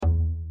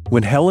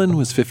When Helen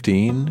was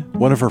 15,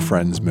 one of her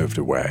friends moved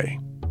away.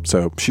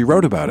 So she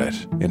wrote about it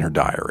in her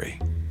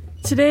diary.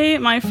 Today,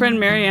 my friend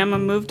Mary Emma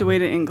moved away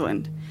to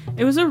England.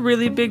 It was a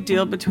really big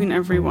deal between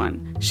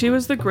everyone. She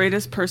was the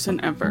greatest person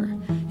ever.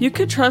 You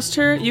could trust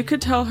her, you could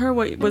tell her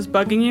what was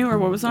bugging you or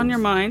what was on your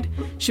mind.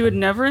 She would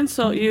never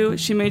insult you.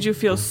 She made you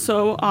feel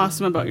so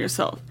awesome about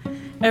yourself.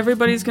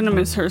 Everybody's gonna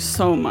miss her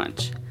so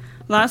much.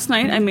 Last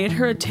night, I made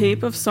her a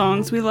tape of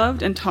songs we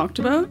loved and talked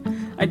about.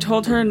 I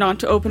told her not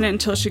to open it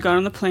until she got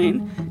on the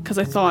plane, because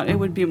I thought it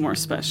would be more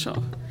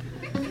special.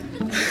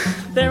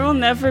 There will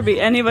never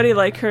be anybody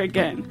like her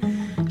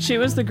again. She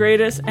was the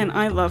greatest, and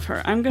I love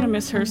her. I'm going to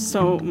miss her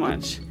so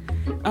much.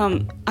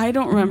 I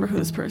don't remember who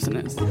this person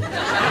is.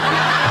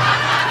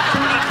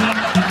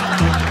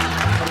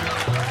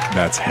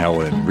 That's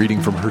Helen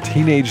reading from her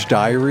teenage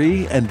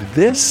diary, and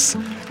this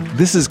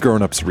is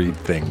Grown Ups Read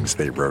Things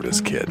They Wrote as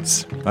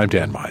Kids. I'm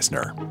Dan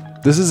Meisner.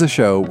 This is a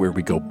show where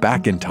we go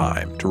back in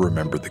time to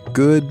remember the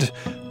good,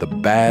 the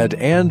bad,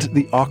 and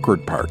the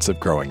awkward parts of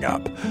growing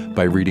up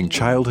by reading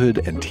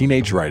childhood and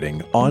teenage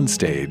writing on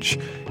stage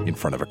in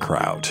front of a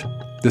crowd.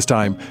 This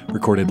time,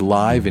 recorded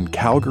live in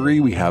Calgary,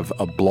 we have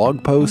a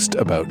blog post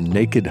about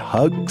naked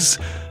hugs,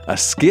 a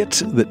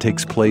skit that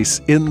takes place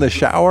in the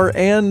shower,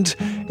 and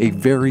a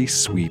very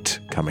sweet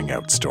coming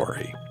out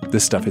story.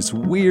 This stuff is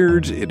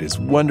weird, it is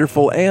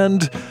wonderful,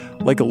 and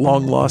like a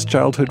long-lost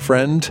childhood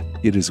friend,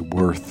 it is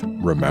worth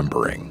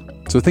remembering.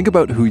 So think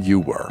about who you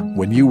were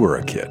when you were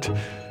a kid,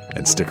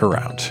 and stick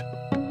around.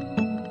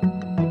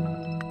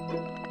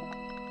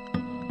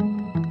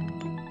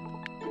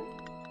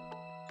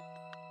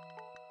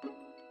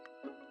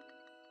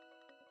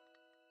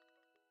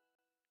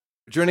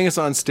 Joining us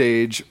on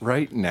stage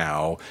right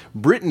now,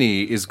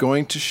 Brittany is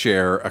going to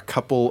share a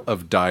couple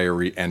of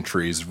diary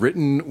entries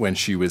written when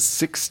she was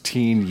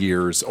 16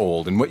 years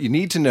old. And what you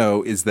need to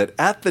know is that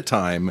at the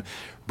time,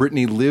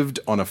 Brittany lived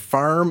on a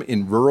farm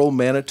in rural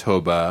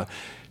Manitoba.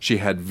 She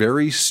had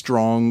very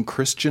strong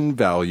Christian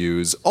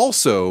values,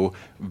 also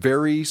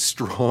very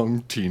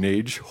strong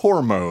teenage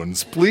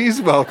hormones.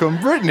 Please welcome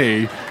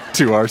Brittany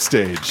to our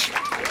stage.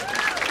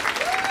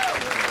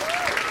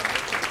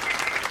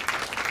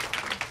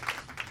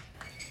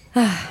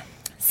 Ah,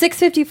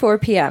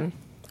 6:54 p.m.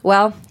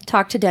 Well,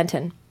 talk to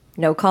Denton.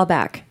 No call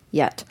back.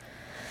 Yet.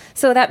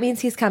 So that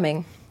means he's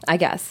coming, I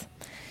guess.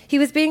 He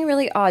was being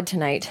really odd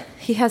tonight.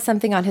 He has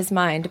something on his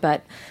mind,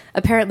 but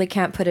apparently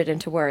can't put it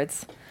into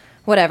words.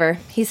 Whatever.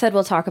 He said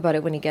we'll talk about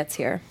it when he gets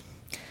here.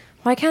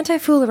 Why can't I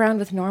fool around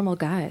with normal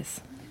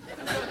guys?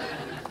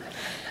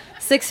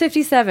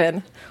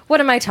 6:57. What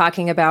am I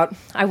talking about?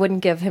 I wouldn't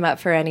give him up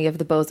for any of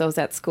the bozos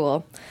at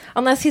school.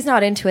 Unless he's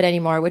not into it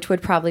anymore, which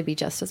would probably be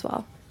just as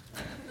well.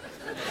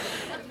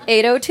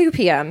 8:02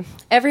 p.m.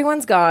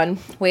 Everyone's gone,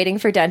 waiting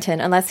for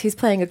Denton, unless he's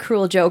playing a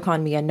cruel joke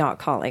on me and not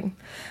calling.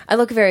 I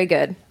look very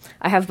good.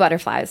 I have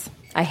butterflies.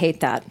 I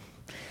hate that.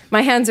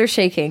 My hands are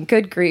shaking.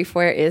 Good grief,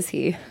 where is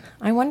he?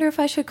 I wonder if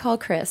I should call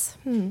Chris.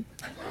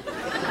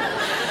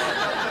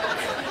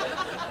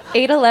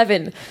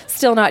 8:11.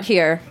 Still not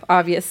here,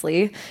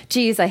 obviously.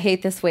 Geez, I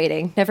hate this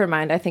waiting. Never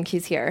mind, I think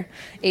he's here.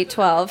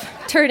 8:12.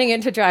 Turning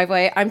into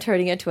driveway. I'm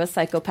turning into a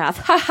psychopath.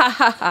 Ha ha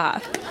ha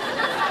ha.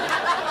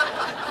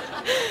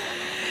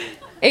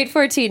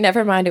 8:14,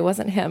 never mind, it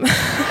wasn't him.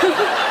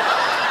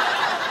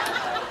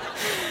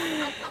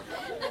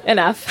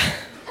 Enough.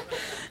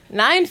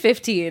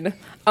 9:15,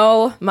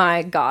 oh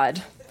my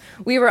God.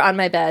 We were on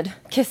my bed,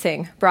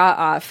 kissing, bra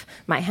off,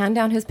 my hand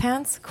down his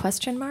pants,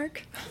 question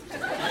mark?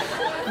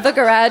 The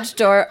garage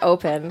door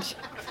opened.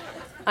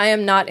 I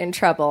am not in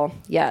trouble,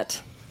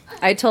 yet.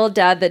 I told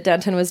Dad that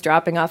Denton was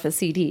dropping off a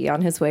CD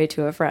on his way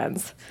to a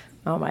friend's.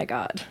 Oh my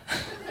God.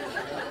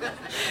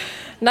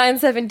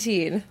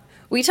 9:17,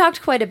 we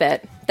talked quite a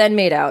bit, then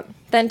made out,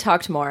 then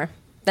talked more,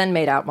 then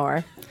made out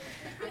more.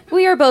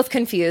 We are both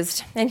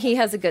confused, and he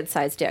has a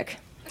good-sized dick.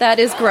 That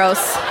is gross.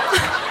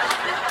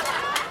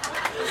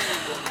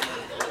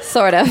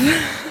 Sort of.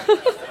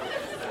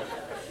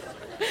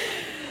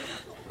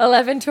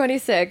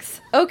 11:26.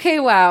 Okay,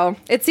 wow.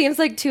 It seems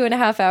like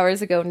 2.5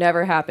 hours ago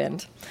never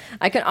happened.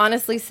 I can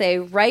honestly say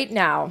right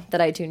now that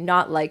I do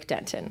not like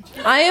Denton.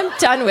 I am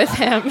done with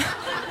him.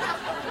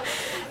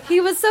 He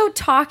was so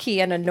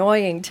talky and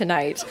annoying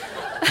tonight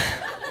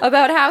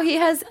about how he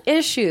has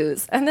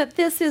issues and that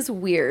this is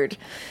weird.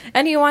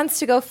 And he wants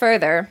to go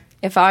further,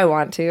 if I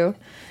want to,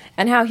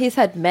 and how he's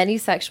had many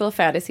sexual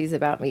fantasies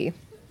about me.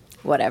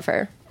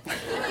 Whatever.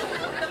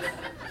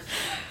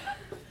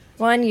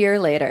 1 year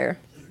later.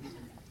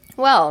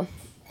 Well,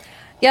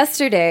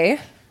 yesterday,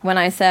 when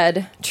I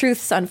said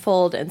truths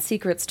unfold and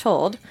secrets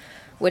told,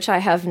 which I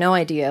have no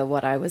idea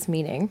what I was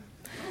meaning,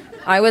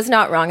 I was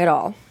not wrong at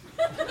all.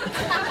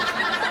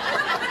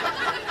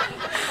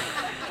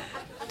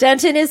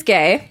 Denton is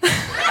gay.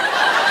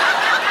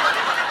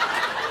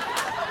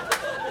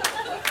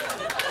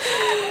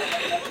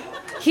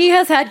 He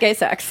has had gay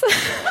sex.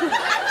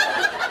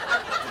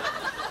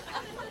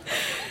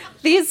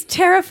 These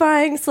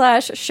terrifying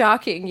 /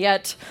 shocking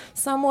yet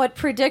somewhat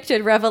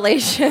predicted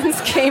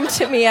revelations came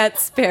to me at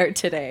Spare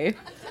today.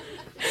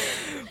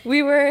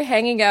 We were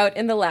hanging out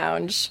in the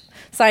lounge,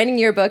 signing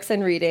yearbooks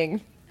and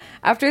reading.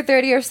 After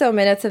 30 or so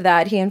minutes of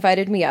that, he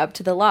invited me up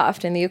to the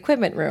loft in the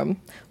equipment room,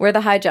 where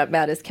the high jump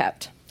mat is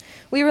kept.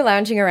 We were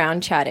lounging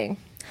around chatting.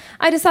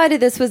 I decided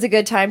this was a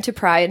good time to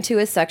pry into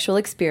his sexual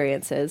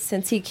experiences,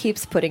 since he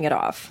keeps putting it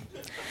off.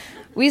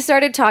 We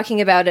started talking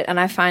about it, and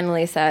I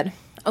finally said,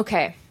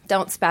 "Okay,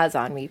 don't spaz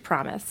on me,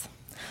 promise.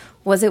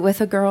 Was it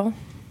with a girl?"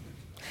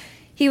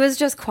 He was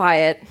just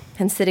quiet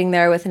and sitting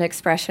there with an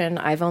expression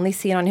I've only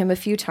seen on him a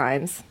few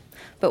times,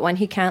 but one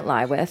he can't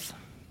lie with.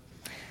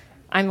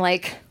 I'm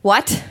like,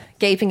 "What?"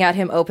 gaping at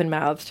him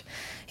open-mouthed.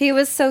 He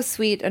was so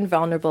sweet and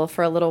vulnerable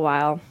for a little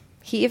while.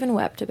 He even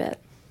wept a bit.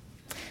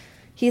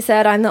 He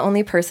said, "I'm the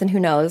only person who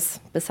knows,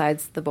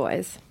 besides the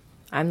boys.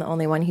 I'm the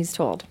only one he's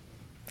told."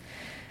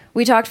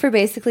 We talked for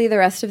basically the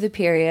rest of the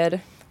period,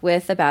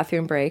 with a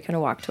bathroom break and a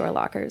walk to our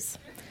lockers.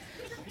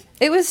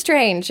 It was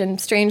strange and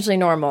strangely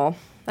normal.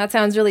 That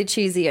sounds really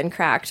cheesy and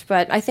cracked,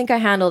 but I think I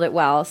handled it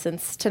well,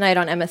 since tonight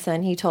on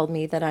MSN he told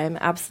me that I am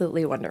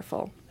absolutely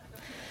wonderful.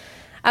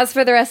 As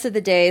for the rest of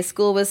the day,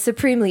 school was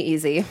supremely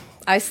easy.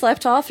 I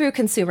slept all through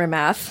consumer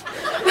math,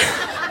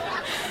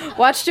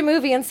 watched a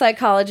movie in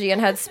psychology,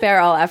 and had spare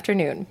all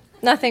afternoon.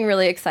 Nothing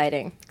really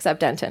exciting, except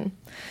Denton.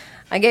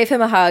 I gave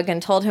him a hug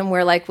and told him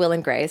we're like Will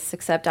and Grace,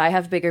 except I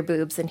have bigger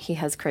boobs and he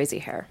has crazy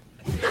hair.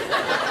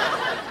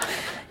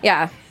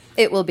 Yeah,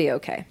 it will be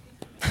okay.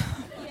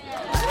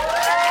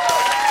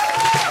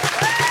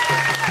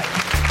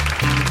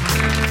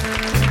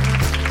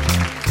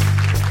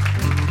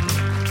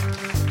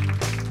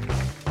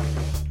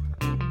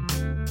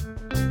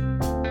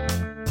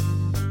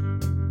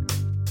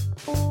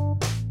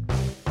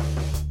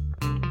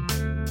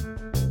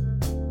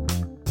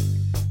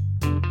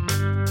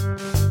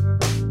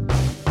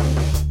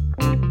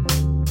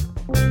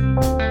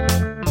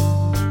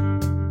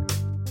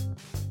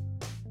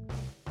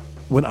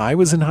 When I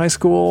was in high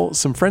school,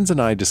 some friends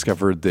and I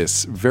discovered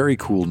this very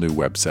cool new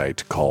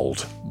website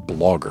called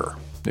Blogger.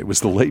 It was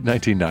the late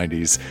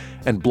 1990s,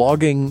 and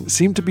blogging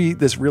seemed to be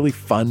this really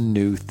fun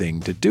new thing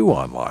to do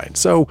online.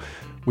 So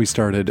we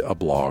started a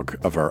blog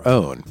of our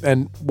own.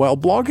 And while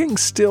blogging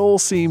still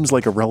seems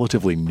like a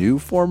relatively new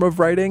form of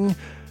writing,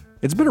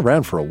 it's been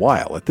around for a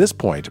while. At this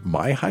point,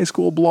 my high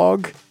school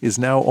blog is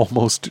now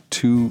almost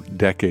 2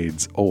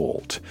 decades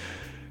old.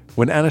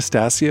 When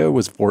Anastasia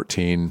was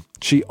 14,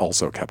 she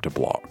also kept a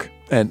blog.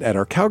 And at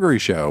our Calgary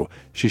show,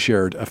 she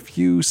shared a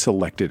few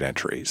selected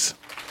entries.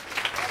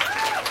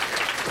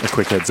 A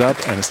quick heads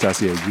up,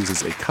 Anastasia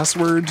uses a cuss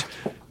word,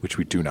 which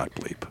we do not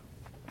bleep.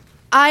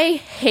 I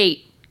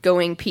hate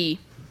going pee.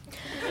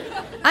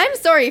 I'm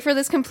sorry for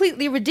this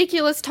completely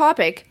ridiculous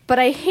topic, but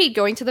I hate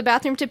going to the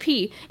bathroom to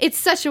pee. It's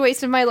such a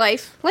waste of my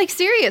life. Like,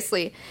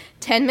 seriously.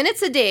 10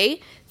 minutes a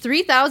day,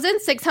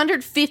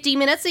 3,650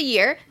 minutes a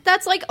year,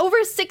 that's like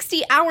over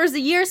 60 hours a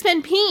year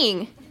spent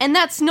peeing. And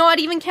that's not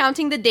even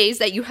counting the days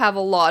that you have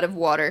a lot of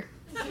water.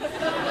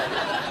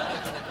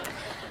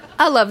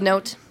 A love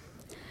note.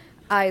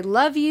 I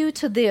love you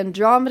to the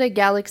Andromeda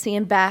Galaxy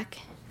and back.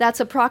 That's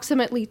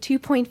approximately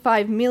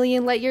 2.5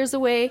 million light years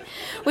away,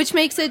 which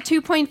makes it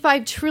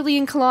 2.5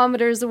 trillion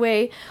kilometers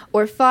away,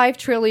 or 5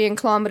 trillion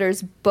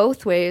kilometers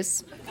both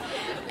ways.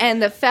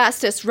 And the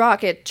fastest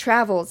rocket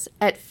travels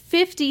at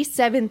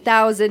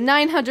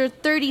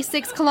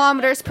 57,936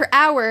 kilometers per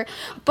hour,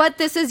 but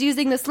this is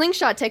using the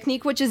slingshot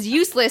technique, which is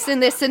useless in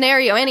this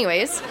scenario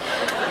anyways.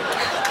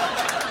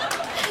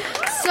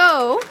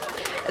 So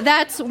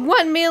that's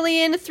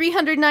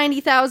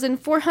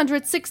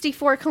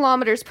 1,390,464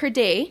 kilometers per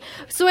day.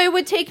 So it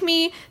would take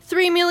me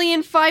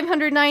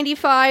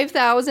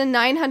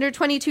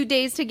 3,595,922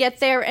 days to get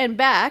there and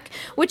back,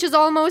 which is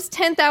almost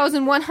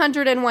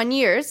 10,101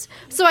 years.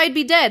 So I'd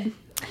be dead.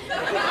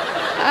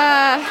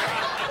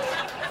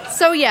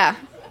 So yeah,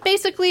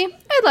 basically,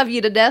 I love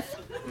you to death.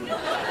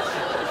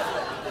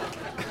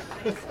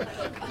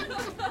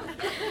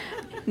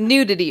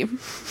 Nudity.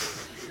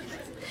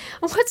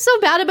 What's so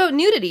bad about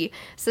nudity?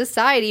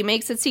 Society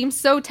makes it seem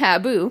so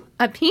taboo.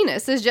 A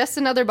penis is just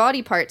another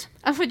body part.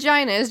 A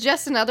vagina is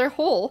just another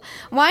hole.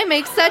 Why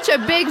make such a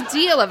big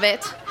deal of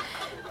it?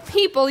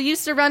 People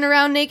used to run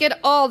around naked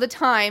all the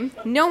time.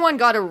 No one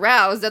got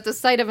aroused at the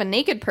sight of a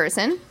naked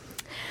person.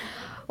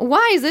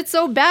 Why is it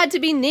so bad to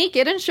be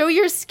naked and show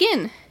your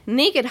skin?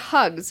 Naked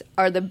hugs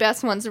are the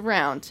best ones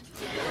around.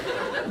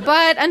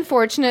 But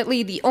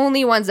unfortunately, the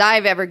only ones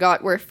I've ever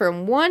got were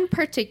from one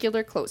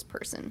particular close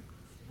person.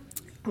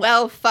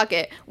 Well, fuck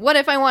it. What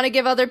if I want to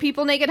give other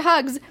people naked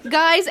hugs?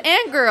 Guys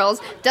and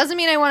girls. Doesn't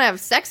mean I want to have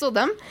sex with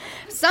them.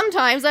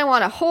 Sometimes I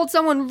want to hold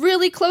someone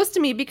really close to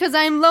me because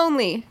I'm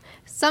lonely.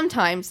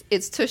 Sometimes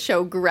it's to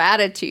show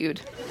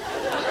gratitude.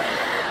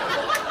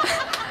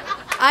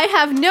 I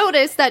have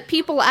noticed that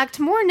people act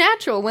more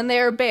natural when they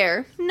are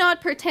bare,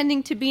 not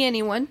pretending to be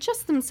anyone,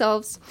 just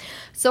themselves.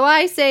 So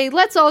I say,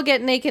 let's all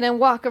get naked and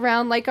walk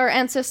around like our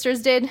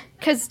ancestors did,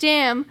 'cause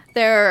damn,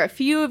 there are a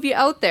few of you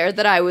out there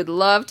that I would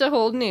love to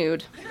hold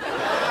nude.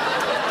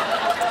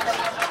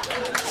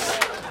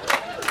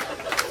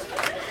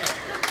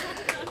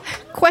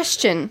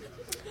 Question.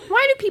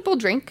 Why do people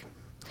drink?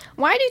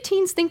 Why do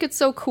teens think it's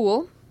so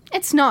cool?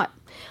 It's not.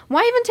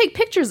 Why even take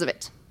pictures of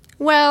it?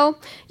 Well,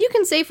 you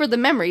can say for the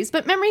memories,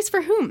 but memories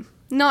for whom?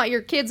 Not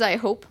your kids, I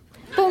hope.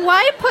 But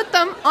why put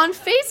them on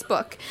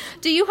Facebook?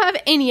 Do you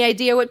have any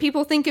idea what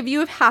people think of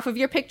you if half of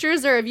your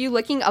pictures are of you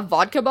licking a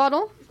vodka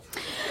bottle?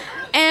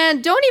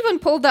 And don't even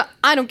pull the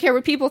I don't care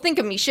what people think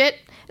of me shit.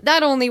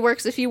 That only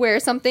works if you wear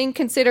something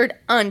considered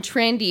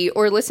untrendy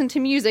or listen to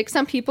music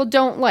some people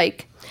don't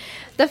like.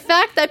 The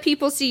fact that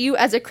people see you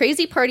as a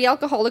crazy party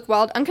alcoholic,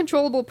 wild,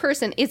 uncontrollable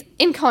person is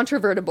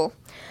incontrovertible.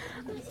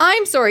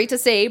 I'm sorry to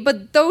say,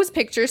 but those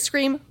pictures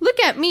scream, look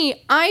at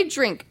me, I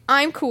drink,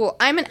 I'm cool,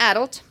 I'm an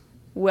adult.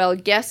 Well,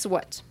 guess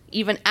what?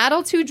 Even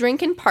adults who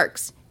drink in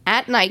parks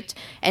at night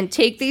and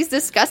take these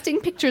disgusting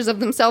pictures of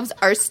themselves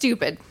are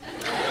stupid.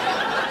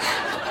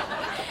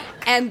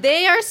 And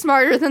they are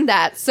smarter than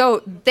that,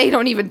 so they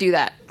don't even do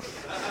that.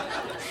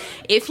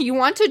 If you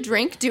want to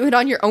drink, do it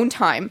on your own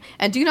time,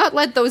 and do not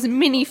let those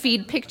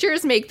mini-feed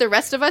pictures make the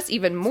rest of us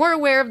even more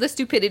aware of the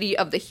stupidity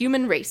of the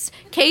human race.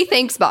 Okay,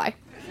 thanks, bye.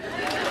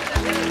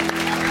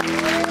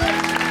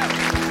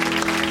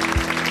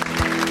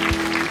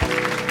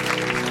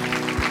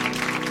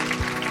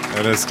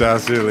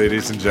 Anastasia,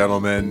 ladies and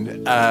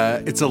gentlemen,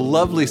 it's a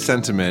lovely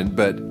sentiment,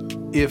 but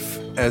if,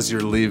 as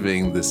you're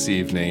leaving this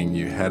evening,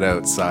 you head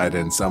outside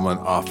and someone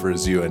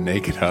offers you a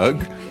naked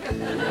hug,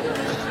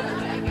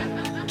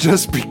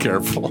 just be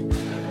careful.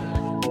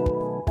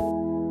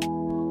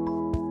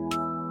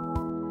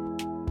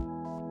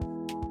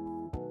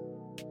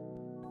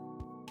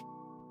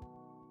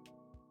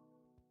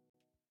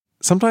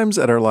 Sometimes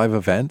at our live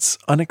events,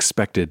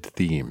 unexpected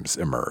themes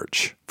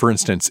emerge. For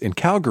instance, in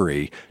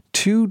Calgary,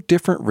 2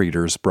 different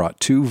readers brought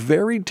 2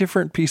 very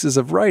different pieces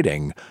of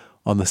writing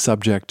on the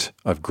subject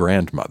of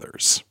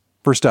grandmothers.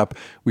 First up,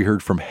 we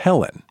heard from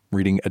Helen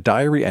reading a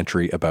diary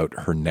entry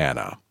about her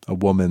Nana, a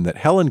woman that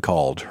Helen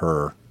called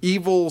her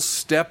evil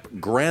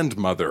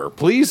step-grandmother.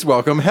 Please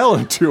welcome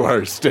Helen to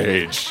our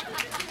stage.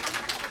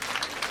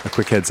 A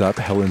quick heads up,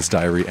 Helen's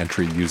diary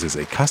entry uses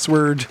a cuss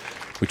word,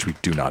 which we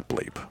do not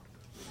bleep.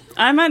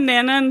 I'm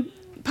at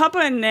Papa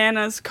and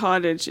Nana's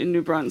cottage in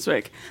New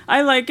Brunswick.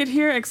 I like it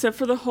here except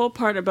for the whole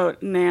part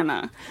about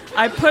Nana.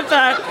 I put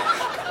that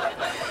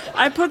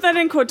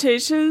in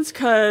quotations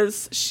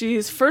because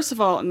she's, first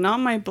of all, not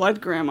my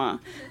blood grandma.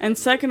 And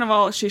second of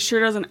all, she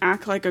sure doesn't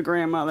act like a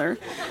grandmother.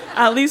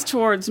 At least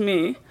towards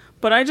me.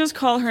 But I just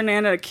call her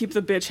Nana to keep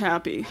the bitch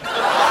happy.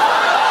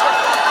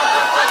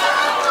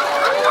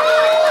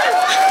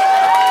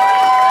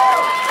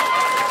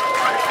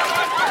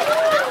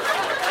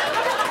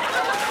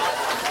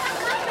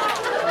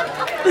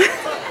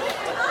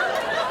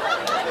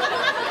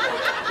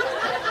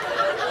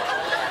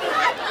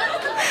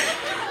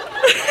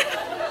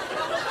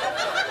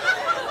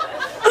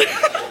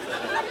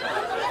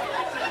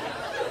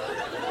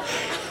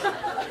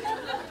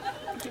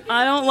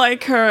 I don't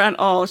like her at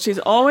all. She's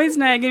always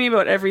nagging me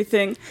about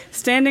everything,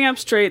 standing up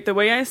straight, the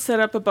way I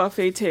set up a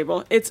buffet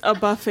table. It's a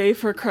buffet,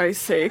 for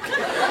Christ's sake.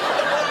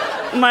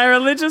 My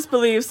religious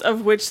beliefs,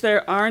 of which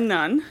there are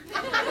none.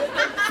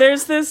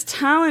 There's this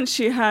talent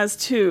she has,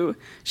 too.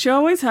 She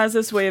always has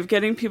this way of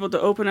getting people to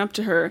open up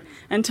to her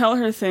and tell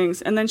her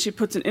things, and then she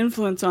puts an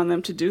influence on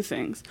them to do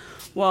things.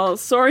 Well,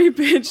 sorry,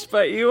 bitch,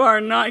 but you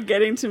are not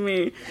getting to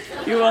me.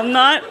 You will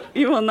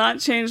not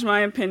change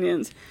my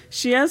opinions.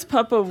 She has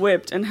Papa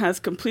whipped and has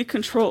complete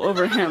control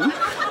over him.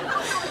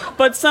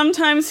 But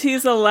sometimes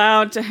he's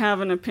allowed to have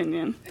an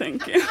opinion.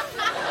 Thank you.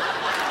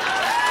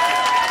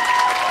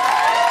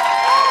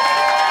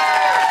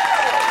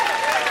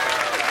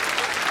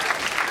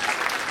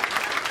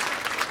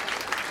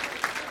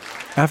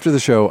 After the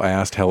show, I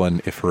asked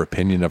Helen if her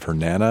opinion of her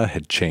Nana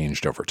had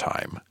changed over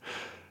time.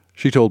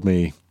 She told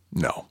me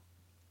no.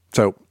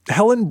 So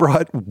Helen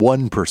brought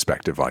one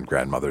perspective on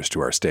grandmothers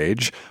to our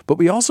stage, but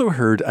we also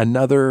heard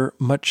another,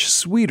 much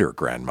sweeter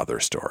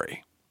grandmother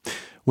story.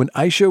 When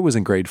Aisha was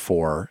in grade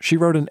 4, she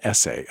wrote an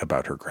essay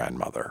about her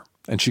grandmother,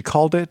 and she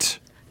called it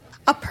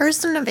A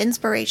Person of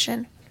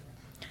Inspiration.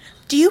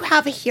 Do you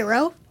have a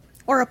hero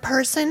or a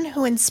person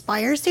who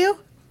inspires you?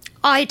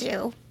 I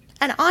do,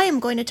 and I am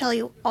going to tell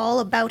you all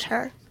about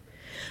her.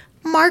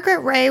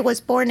 Margaret Ray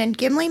was born in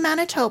Gimli,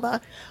 Manitoba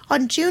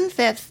on June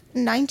 5th,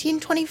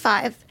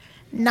 1925,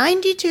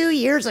 92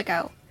 years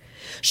ago.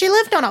 She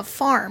lived on a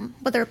farm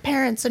with her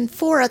parents and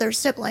 4 other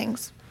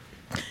siblings.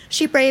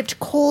 She braved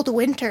cold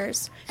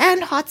winters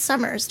and hot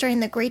summers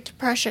during the Great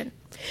Depression.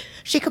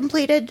 She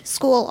completed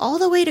school all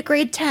the way to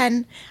grade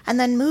 10 and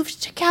then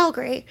moved to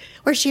Calgary,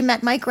 where she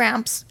met my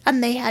gramps,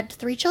 and they had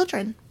 3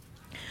 children.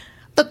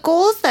 The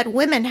goals that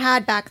women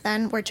had back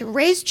then were to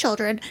raise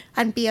children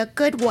and be a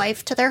good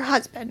wife to their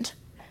husband.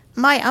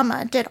 My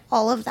Amma did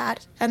all of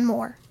that and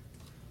more.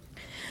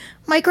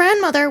 My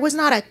grandmother was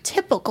not a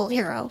typical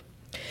hero,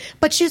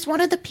 but she's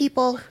one of the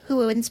people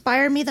who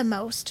inspire me the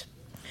most.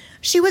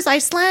 She was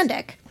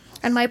Icelandic,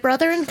 and my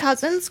brother and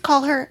cousins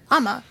call her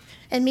Amma.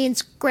 It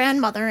means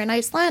grandmother in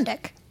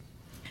Icelandic.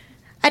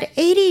 At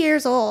 80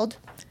 years old,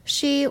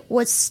 she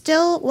was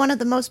still one of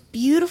the most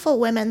beautiful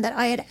women that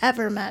I had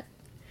ever met.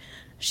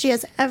 She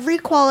has every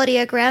quality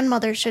a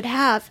grandmother should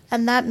have,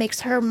 and that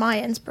makes her my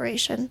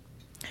inspiration.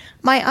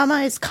 My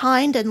Amma is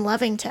kind and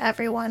loving to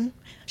everyone.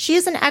 She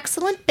is an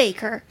excellent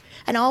baker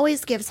and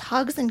always gives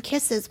hugs and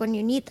kisses when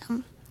you need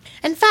them.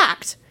 In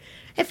fact,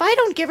 if I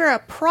don't give her a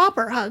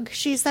proper hug,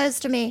 she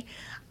says to me,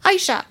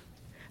 "Aisha,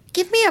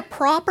 give me a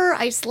proper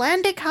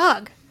Icelandic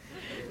hug."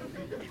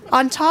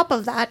 On top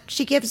of that,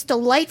 she gives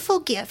delightful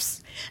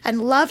gifts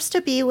and loves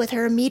to be with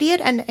her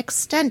immediate and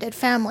extended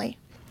family.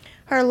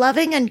 Her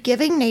loving and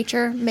giving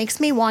nature makes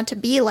me want to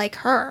be like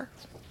her.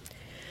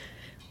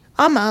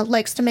 Amma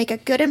likes to make a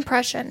good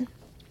impression.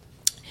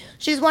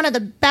 She's one of the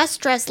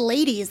best-dressed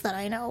ladies that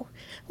I know.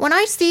 When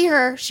I see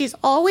her, she's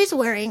always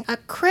wearing a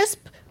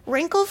crisp,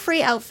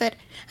 wrinkle-free outfit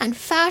and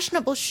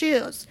fashionable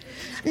shoes.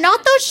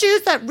 Not those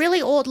shoes that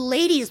really old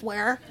ladies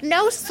wear.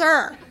 No,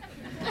 sir.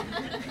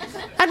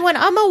 And when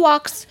Amma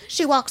walks,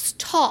 she walks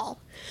tall,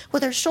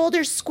 with her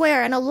shoulders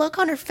square and a look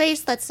on her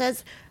face that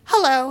says,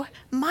 "Hello,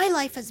 my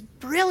life is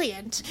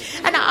brilliant,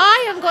 and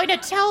I am going to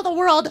tell the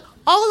world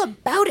all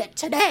about it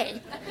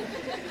today."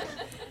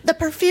 The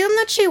perfume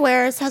that she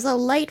wears has a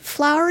light,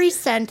 flowery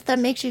scent that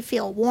makes you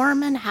feel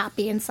warm and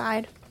happy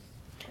inside.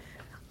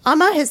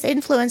 Amma has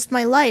influenced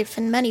my life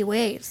in many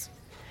ways.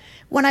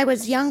 When I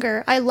was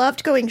younger, I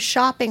loved going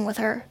shopping with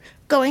her,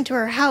 going to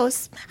her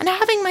house, and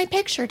having my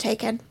picture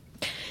taken.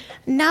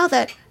 Now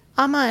that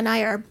Amma and I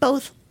are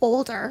both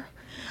older,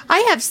 I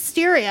have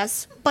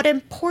serious but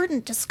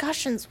important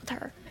discussions with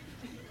her.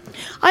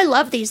 I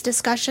love these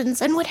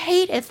discussions and would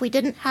hate if we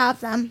didn't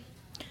have them.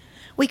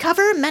 We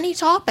cover many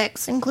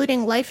topics,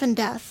 including life and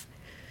death.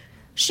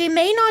 She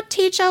may not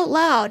teach out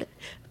loud,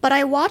 but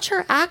I watch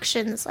her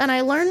actions and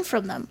I learn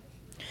from them.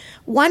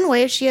 One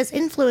way she has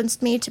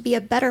influenced me to be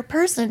a better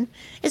person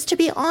is to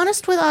be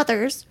honest with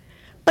others,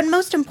 but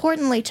most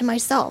importantly to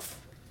myself.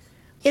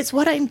 Is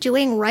what I'm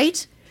doing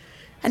right?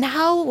 And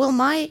how will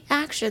my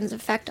actions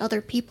affect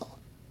other people?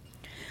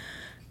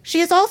 She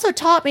has also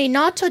taught me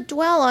not to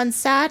dwell on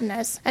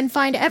sadness and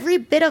find every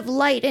bit of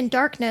light in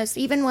darkness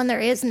even when there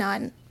is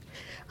none.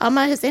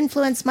 Amma has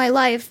influenced my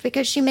life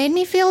because she made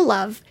me feel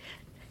love,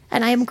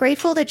 and I am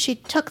grateful that she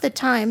took the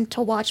time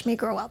to watch me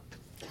grow up.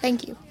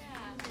 Thank you.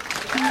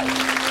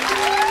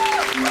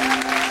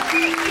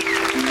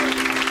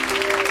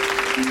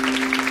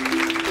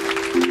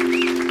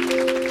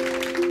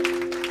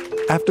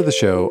 After the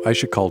show,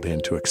 Aisha called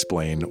in to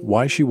explain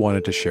why she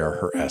wanted to share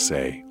her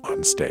essay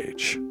on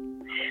stage.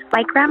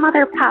 My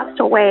grandmother passed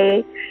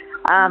away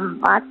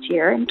last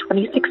year in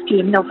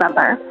 2016,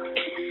 November.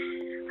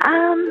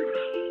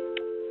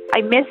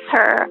 I miss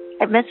her.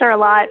 I miss her a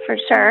lot, for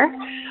sure.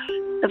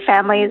 The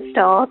family is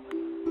still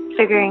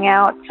figuring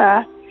out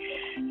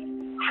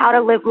how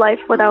to live life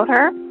without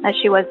her, as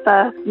she was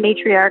the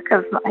matriarch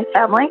of my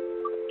family.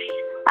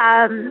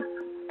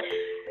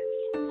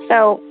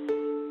 So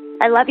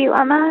I love you,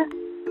 Amma,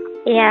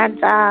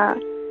 and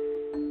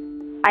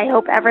I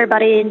hope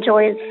everybody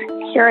enjoys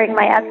hearing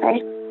my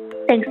essay.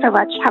 Thanks so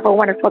much. Have a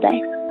wonderful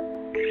day.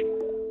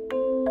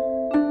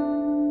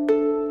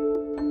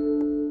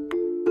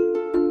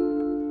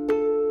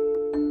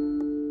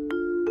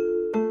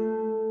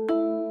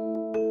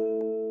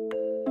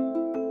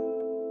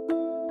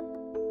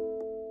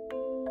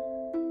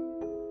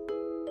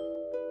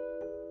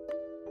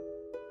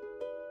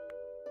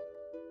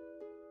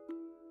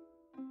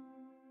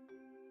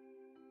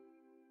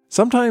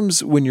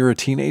 Sometimes when you're a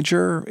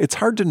teenager, it's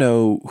hard to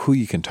know who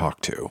you can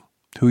talk to,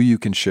 who you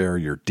can share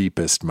your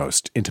deepest,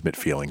 most intimate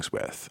feelings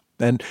with.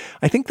 And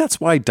I think that's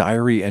why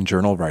diary and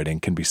journal writing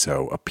can be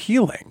so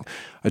appealing.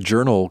 A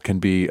journal can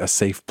be a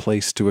safe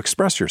place to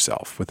express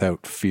yourself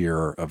without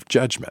fear of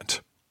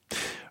judgment.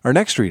 Our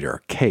next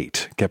reader,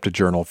 Kate, kept a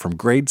journal from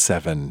grade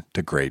 7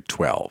 to grade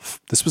 12.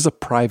 This was a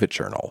private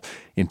journal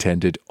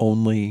intended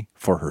only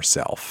for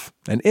herself.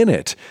 And in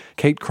it,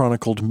 Kate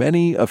chronicled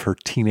many of her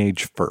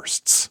teenage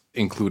firsts,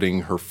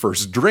 including her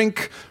first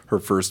drink, her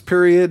first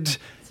period,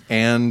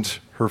 and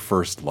her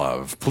first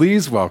love.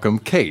 Please welcome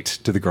Kate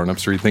to the Grown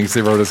Ups Read Things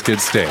They Wrote as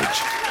Kids stage.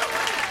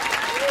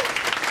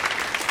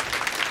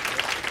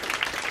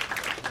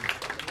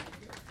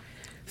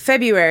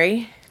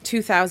 February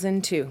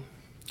 2002.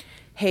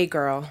 Hey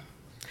girl,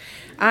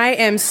 I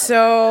am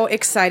so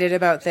excited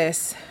about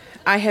this.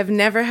 I have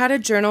never had a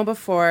journal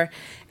before,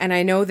 and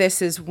I know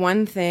this is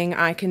one thing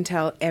I can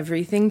tell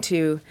everything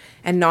to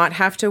and not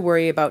have to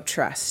worry about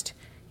trust.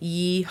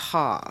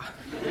 Yee-haw.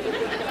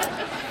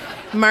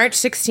 March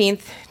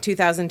 16th,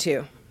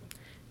 2002.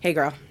 Hey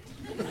girl.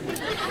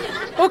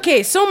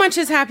 Okay, so much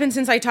has happened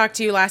since I talked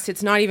to you last,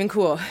 it's not even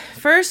cool.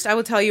 First, I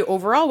will tell you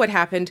overall what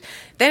happened,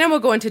 then I will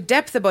go into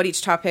depth about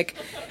each topic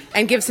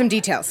and give some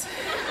details.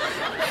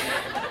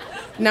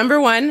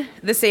 Number 1,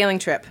 the sailing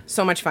trip.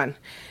 So much fun.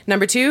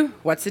 Number 2,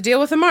 what's the deal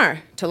with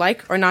Amar? To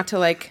like or not to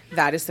like?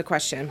 That is the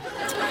question.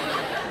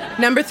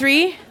 Number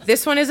 3,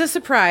 this one is a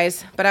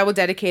surprise, but I will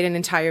dedicate an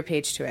entire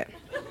page to it.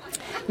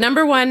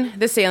 Number 1,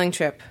 the sailing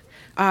trip.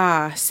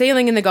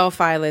 Sailing in the Gulf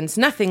Islands.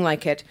 Nothing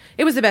like it.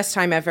 It was the best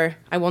time ever.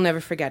 I will never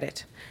forget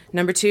it.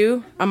 Number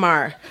 2,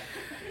 Amar.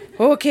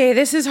 Okay,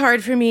 this is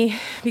hard for me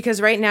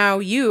because right now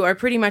you are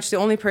pretty much the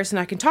only person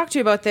I can talk to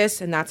about this,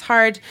 and that's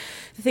hard.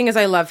 The thing is,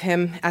 I love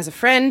him as a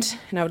friend,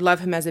 and I would love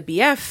him as a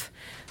BF,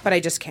 but I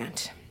just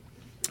can't.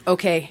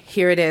 Okay,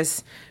 here it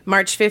is.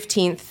 March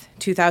 15th,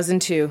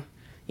 2002.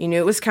 You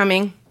knew it was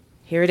coming.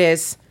 Here it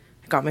is.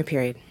 I got my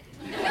period.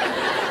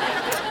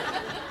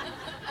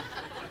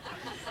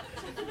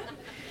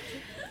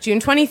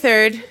 June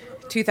 23rd,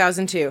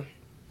 2002.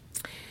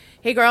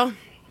 Hey, girl.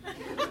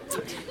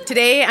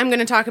 Today, I'm going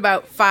to talk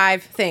about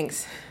 5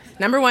 things.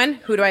 Number 1,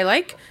 who do I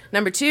like?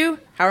 Number 2,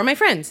 how are my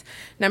friends?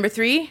 Number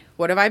 3,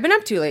 what have I been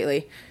up to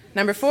lately?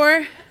 Number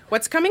 4,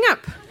 what's coming up?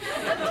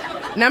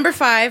 Number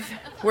 5,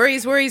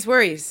 worries, worries,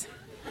 worries.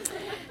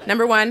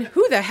 Number 1,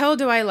 who the hell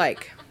do I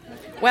like?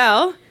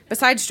 Well,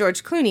 besides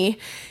George Clooney,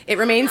 it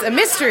remains a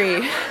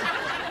mystery.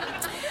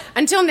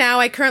 Until now,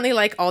 I currently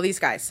like all these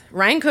guys.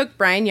 Ryan Cook,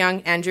 Brian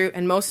Young, Andrew,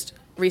 and most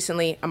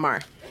recently,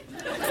 Amar.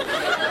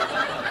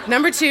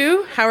 Number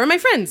 2, how are my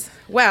friends?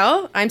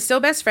 Well, I'm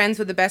still best friends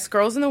with the best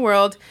girls in the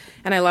world,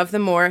 and I love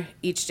them more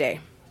each day.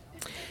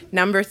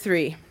 Number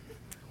 3,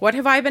 what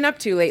have I been up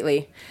to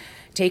lately?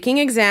 Taking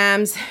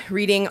exams,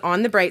 reading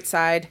On the Bright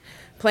Side,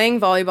 playing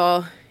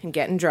volleyball, and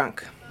getting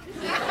drunk.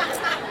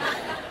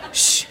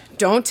 Shh,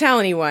 don't tell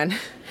anyone.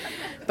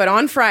 But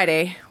on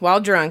Friday,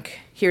 while drunk,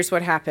 here's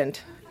what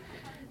happened.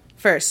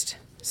 First,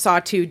 saw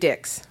 2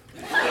 dicks.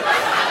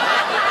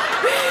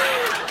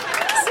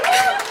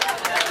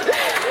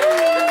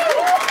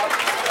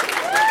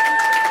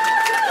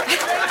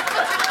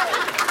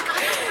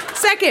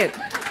 Second,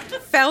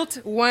 felt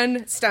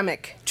 1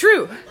 stomach.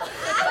 True.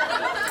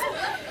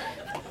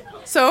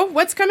 So,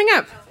 what's coming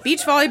up?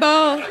 Beach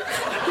volleyball.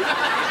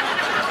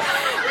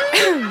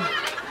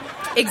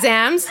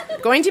 Exams,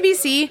 going to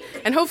BC,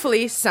 and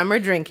hopefully summer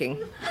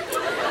drinking.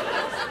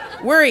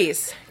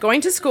 Worries,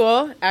 going to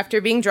school after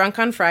being drunk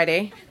on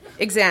Friday.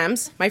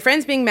 Exams, my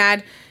friends being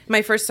mad,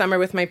 my first summer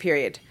with my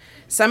period.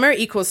 Summer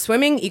equals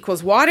swimming,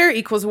 equals water,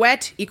 equals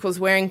wet, equals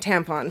wearing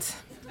tampons.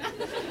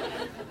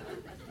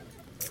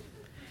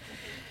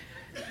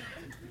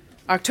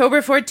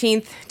 October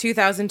 14th,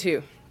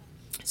 2002.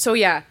 So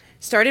yeah,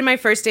 started my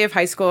first day of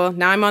high school.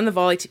 Now I'm on the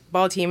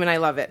volleyball team and I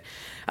love it.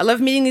 I love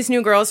meeting these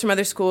new girls from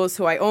other schools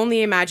who I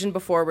only imagined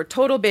before were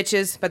total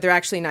bitches, but they're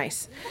actually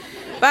nice.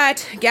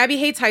 But Gabby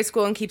hates high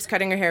school and keeps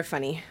cutting her hair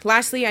funny.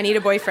 Lastly, I need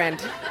a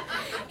boyfriend.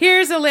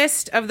 Here's a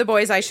list of the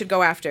boys I should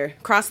go after.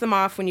 Cross them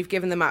off when you've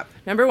given them up.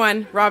 Number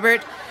 1,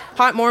 Robert,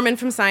 hot Mormon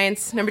from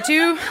science. Number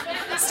 2,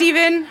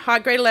 Stephen,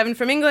 hot grade 11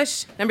 from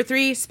English. Number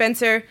 3,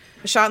 Spencer,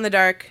 a shot in the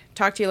dark.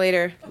 Talk to you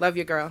later. Love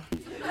you, girl.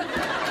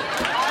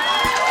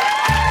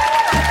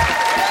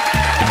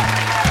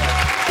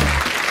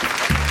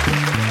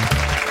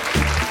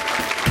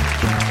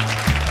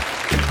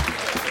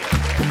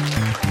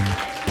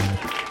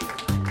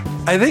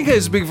 I think I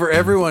speak for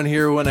everyone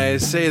here when I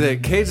say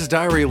that Kate's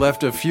diary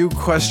left a few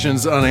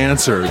questions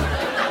unanswered.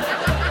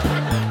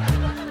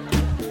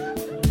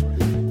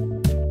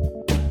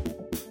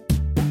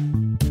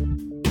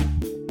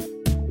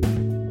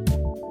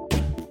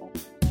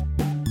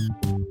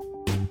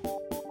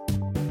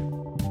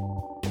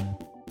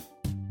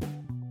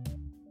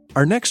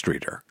 Our next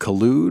reader,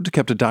 Khaloud,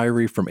 kept a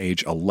diary from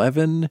age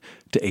 11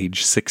 to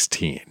age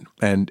 16.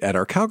 And at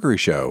our Calgary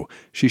show,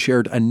 she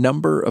shared a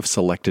number of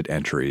selected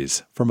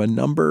entries from a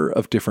number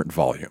of different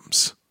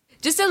volumes.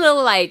 Just a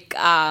little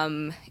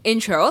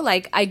intro.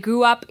 I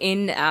grew up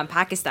in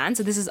Pakistan,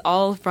 so this is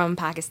all from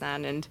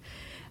Pakistan, and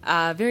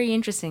very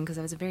interesting because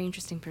I was a very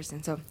interesting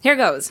person. So here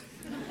goes.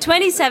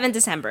 27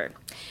 December.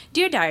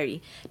 Dear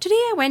Diary, today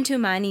I went to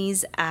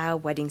Mani's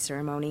wedding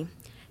ceremony.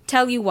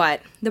 Tell you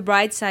what, the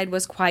bride's side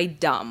was quite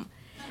dumb.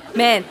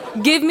 Man,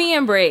 give me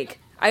a break.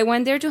 I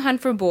went there to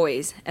hunt for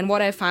boys, and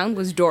what I found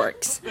was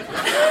dorks.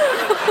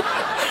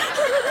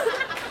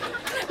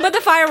 But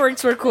the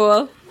fireworks were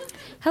cool.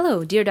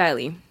 Hello, dear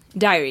Diary,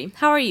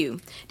 how are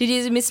you? Did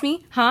you miss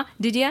me? Huh?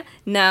 Did ya?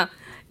 No.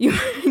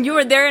 You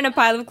were there in a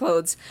pile of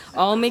clothes,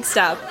 all mixed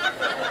up.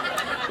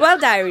 Well,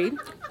 Diary,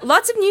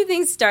 lots of new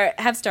things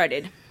have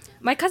started.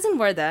 My cousin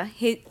Warda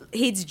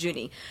hates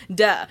Junie.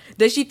 Duh.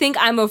 Does she think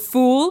I'm a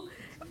fool?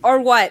 Or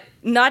what?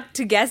 Not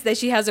to guess that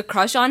she has a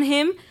crush on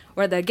him?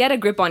 Or the get a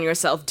grip on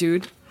yourself,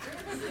 dude.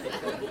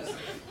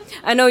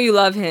 I know you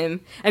love him.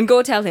 And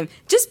go tell him.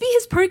 Just be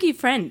his perky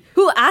friend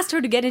who asked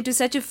her to get into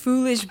such a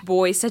foolish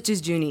boy such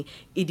as Junie.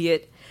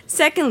 Idiot.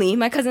 Secondly,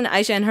 my cousin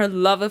Aisha and her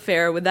love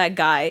affair with that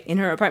guy in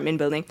her apartment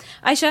building.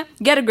 Aisha,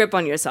 get a grip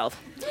on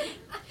yourself.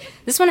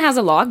 This one has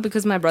a log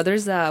because my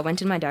brothers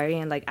went in my diary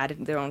and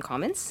added their own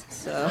comments.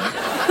 So...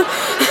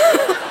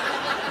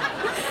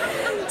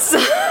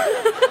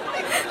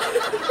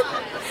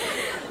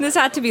 This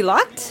had to be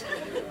locked.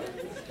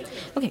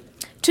 Okay.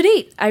 To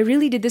date, I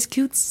really did this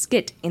cute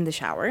skit in the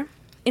shower,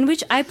 in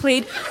which I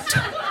played...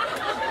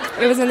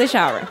 It was in the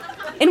shower.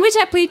 In which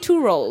I played 2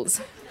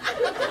 roles.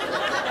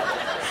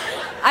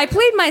 I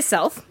played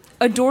myself,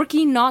 a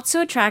dorky,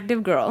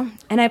 not-so-attractive girl,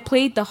 and I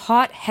played the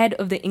hot head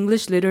of the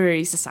English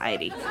Literary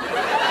Society.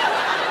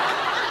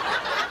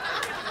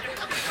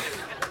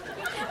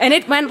 And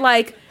it went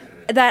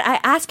that I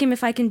ask him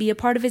if I can be a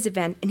part of his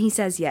event, and he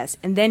says yes.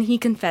 And then he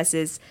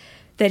confesses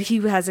that he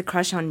has a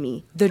crush on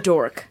me, the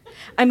dork.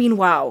 I mean,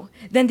 wow.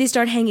 Then they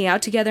start hanging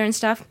out together and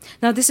stuff.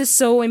 Now, this is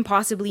so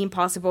impossibly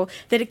impossible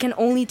that it can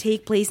only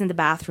take place in the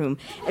bathroom.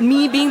 And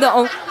me being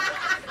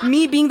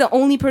the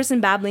only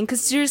person babbling,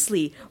 because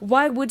seriously,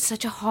 why would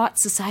such a hot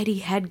society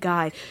head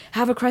guy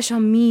have a crush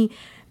on me?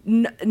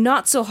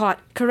 Not so hot.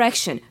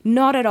 Correction.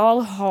 Not at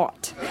all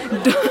hot.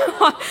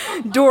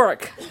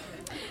 Dork.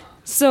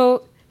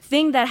 So,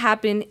 thing that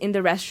happened in the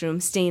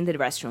restroom, stay in the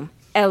restroom.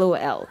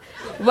 LOL.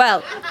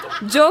 Well,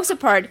 jokes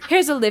apart,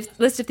 here's a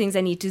list of things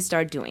I need to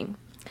start doing.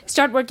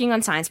 Start working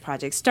on science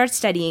projects, start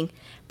studying,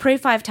 pray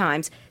 5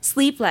 times,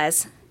 sleep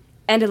less,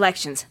 and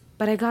elections.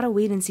 But I gotta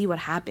wait and see what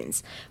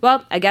happens.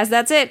 Well, I guess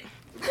that's it.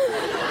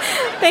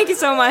 Thank you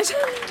so much.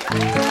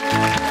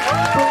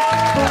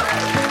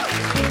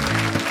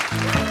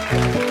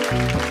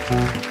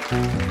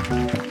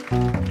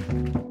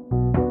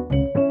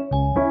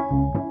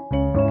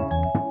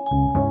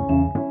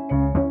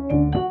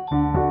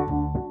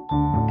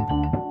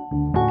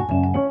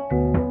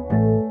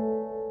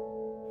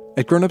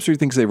 At Grown Ups Read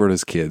Things They Wrote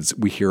as Kids,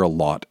 we hear a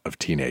lot of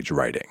teenage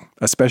writing,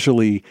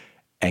 especially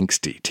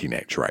angsty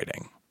teenage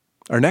writing.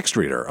 Our next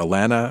reader,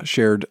 Alana,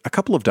 shared a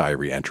couple of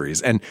diary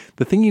entries, and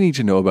the thing you need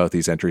to know about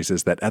these entries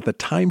is that at the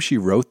time she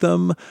wrote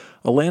them,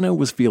 Alana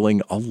was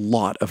feeling a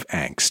lot of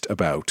angst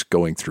about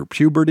going through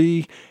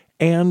puberty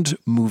and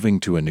moving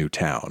to a new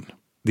town.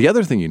 The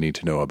other thing you need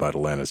to know about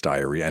Alana's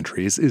diary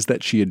entries is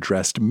that she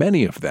addressed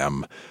many of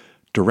them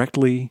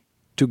directly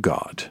to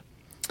God.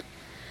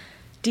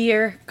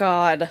 Dear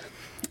God,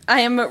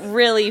 I am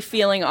really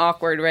feeling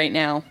awkward right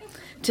now.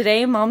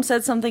 Today, Mom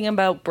said something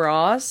about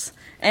bras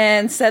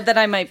and said that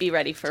I might be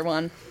ready for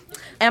one.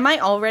 Am I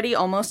already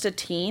almost a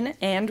teen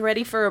and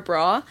ready for a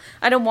bra?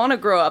 I don't want to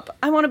grow up.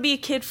 I want to be a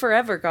kid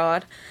forever,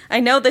 God. I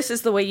know this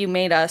is the way you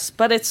made us,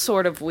 but it's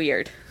sort of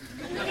weird.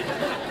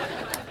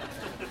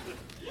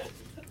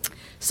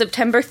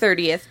 September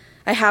 30th.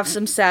 I have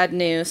some sad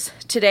news.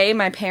 Today,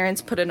 my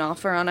parents put an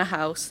offer on a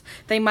house.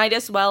 They might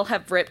as well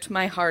have ripped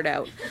my heart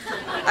out.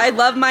 I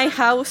love my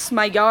house,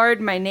 my yard,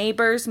 my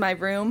neighbors, my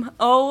room.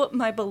 Oh,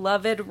 my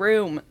beloved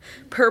room.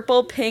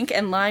 Purple, pink,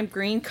 and lime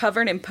green,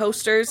 covered in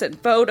posters and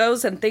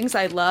photos and things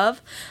I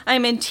love. I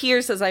am in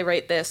tears as I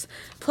write this.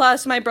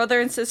 Plus, my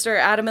brother and sister,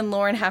 Adam and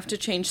Lauren, have to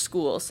change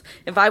schools.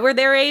 If I were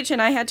their age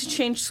and I had to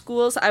change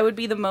schools, I would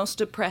be the most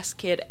depressed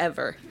kid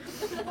ever.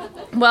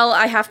 Well,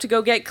 I have to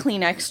go get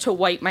Kleenex to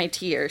wipe my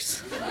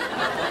tears.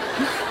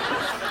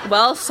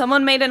 Well,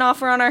 someone made an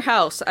offer on our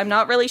house. I'm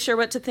not really sure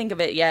what to think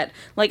of it yet.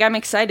 Like, I'm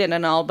excited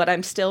and all, but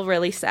I'm still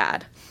really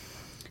sad.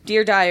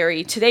 Dear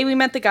Diary, today we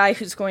met the guy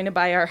who's going to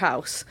buy our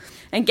house.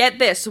 And get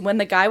this, when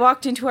the guy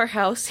walked into our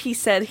house, he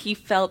said he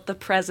felt the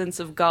presence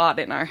of God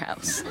in our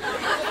house.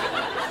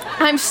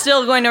 I'm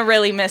still going to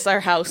really miss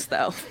our house,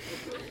 though.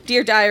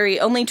 Dear Diary,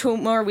 only 2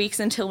 more weeks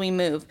until we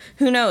move.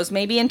 Who knows,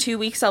 maybe in 2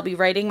 weeks I'll be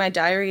writing my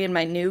diary in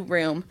my new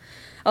room.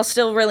 I'll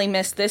still really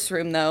miss this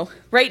room, though.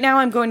 Right now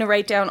I'm going to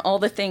write down all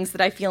the things that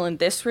I feel in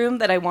this room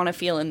that I want to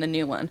feel in the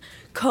new one.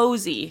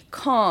 Cozy,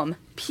 calm,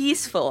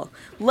 peaceful,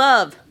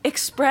 love,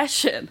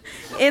 expression,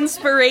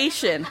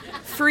 inspiration,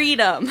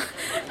 freedom,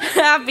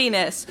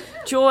 happiness,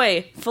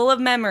 joy, full of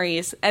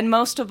memories, and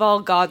most of all,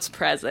 God's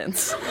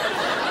presence.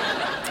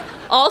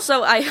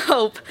 Also, I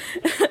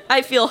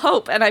feel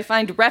hope, and I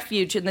find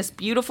refuge in this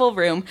beautiful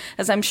room,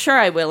 as I'm sure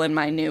I will in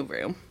my new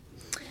room.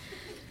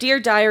 Dear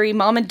Diary,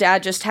 Mom and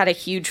Dad just had a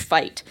huge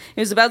fight.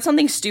 It was about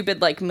something stupid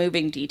like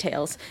moving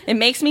details. It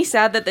makes me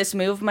sad that this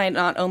move might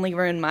not only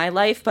ruin my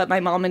life, but my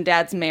mom and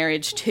dad's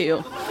marriage, too.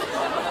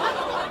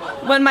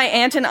 When my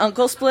aunt and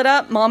uncle split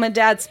up, Mom and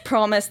Dad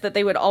promised that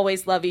they would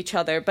always love each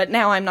other, but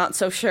now I'm not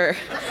so sure.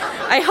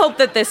 I hope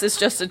that this is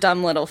just a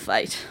dumb little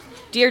fight.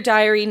 Dear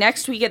Diary,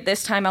 next week at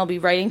this time I'll be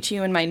writing to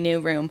you in my new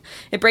room.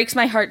 It breaks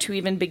my heart to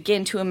even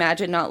begin to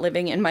imagine not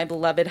living in my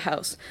beloved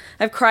house.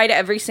 I've cried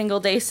every single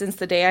day since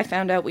the day I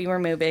found out we were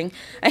moving.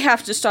 I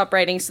have to stop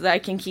writing so that I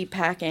can keep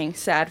packing.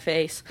 Sad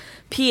face.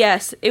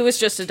 P.S. It was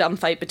just a dumb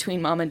fight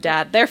between Mom and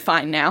Dad. They're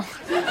fine now.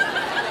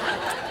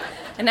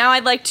 And now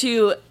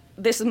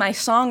this is my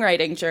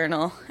songwriting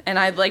journal, and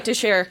I'd like to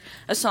share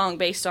a song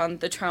based on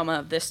the trauma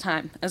of this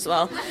time as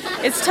well.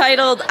 It's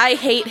titled, I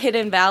Hate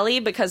Hidden Valley,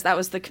 because that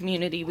was the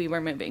community we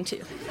were moving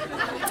to.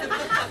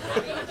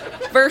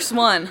 Verse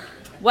 1.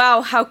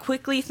 Wow, how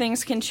quickly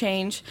things can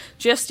change.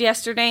 Just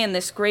yesterday in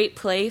this great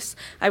place,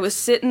 I was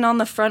sitting on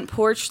the front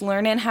porch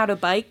learning how to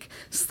bike,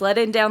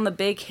 sledding down the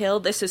big hill.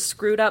 This has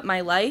screwed up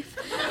my life.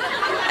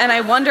 And I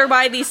wonder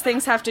why these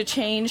things have to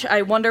change.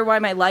 I wonder why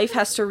my life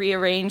has to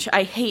rearrange.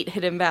 I hate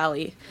Hidden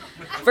Valley.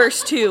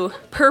 Verse 2,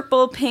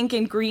 purple, pink,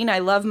 and green, I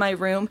love my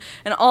room.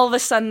 And all of a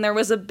sudden there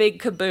was a big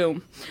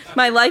kaboom.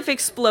 My life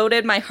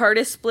exploded. My heart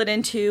is split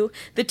in two.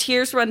 The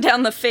tears run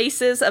down the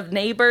faces of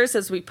neighbors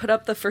as we put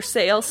up the for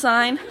sale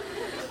sign.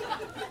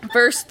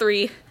 Verse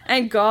 3,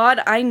 and God,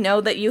 I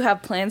know that you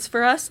have plans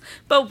for us,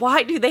 but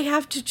why do they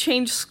have to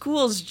change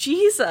schools?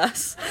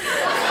 Jesus.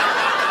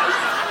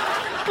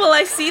 Well,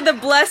 I see the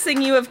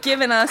blessing you have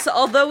given us.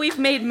 Although we've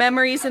made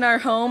memories in our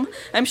home,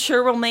 I'm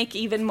sure we'll make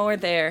even more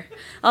there.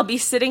 I'll be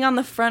sitting on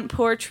the front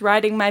porch,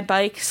 riding my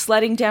bike,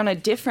 sledding down a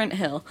different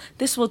hill.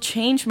 This will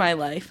change my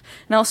life,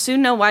 and I'll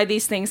soon know why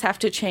these things have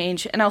to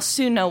change, and I'll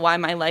soon know why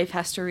my life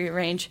has to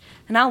rearrange,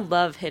 and I'll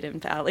love Hidden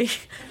Valley.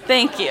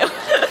 Thank you.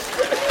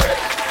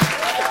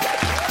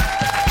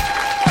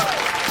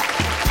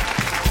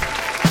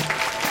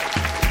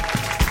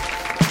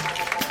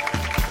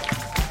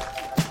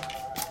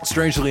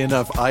 Strangely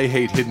enough, I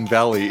Hate Hidden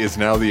Valley is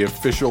now the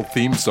official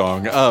theme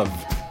song of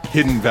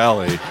Hidden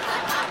Valley.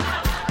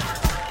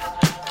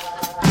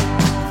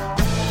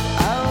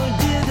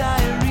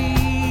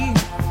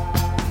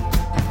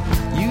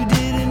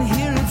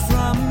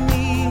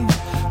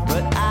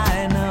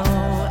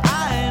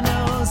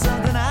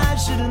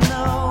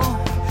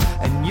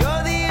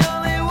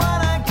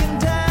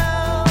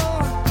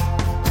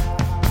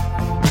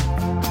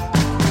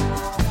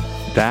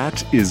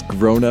 That is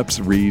Grown-Ups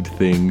Read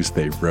Things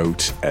They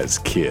Wrote as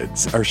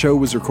Kids. Our show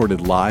was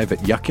recorded live at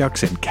Yuck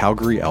Yucks in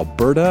Calgary,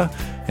 Alberta,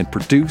 and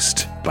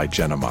produced by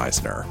Jenna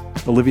Meisner.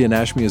 Olivia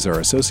Nashmi is our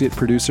associate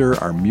producer.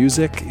 Our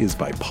music is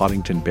by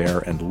Poddington Bear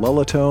and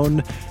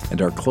Lullatone,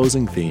 and our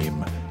closing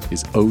theme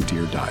is Oh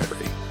Dear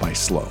Diary by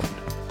Sloan.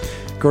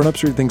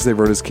 Grown-Ups Read Things They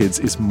Wrote as Kids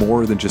is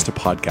more than just a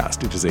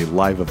podcast. It is a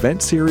live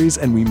event series,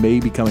 and we may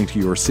be coming to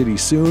your city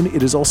soon.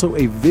 It is also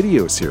a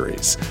video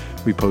series.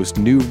 We post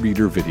new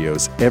reader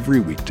videos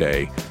every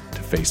weekday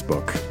to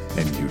Facebook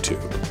and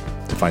YouTube.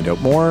 To find out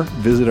more,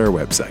 visit our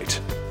website,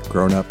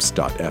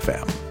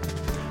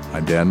 grownups.fm.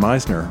 I'm Dan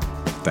Meisner.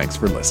 Thanks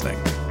for listening.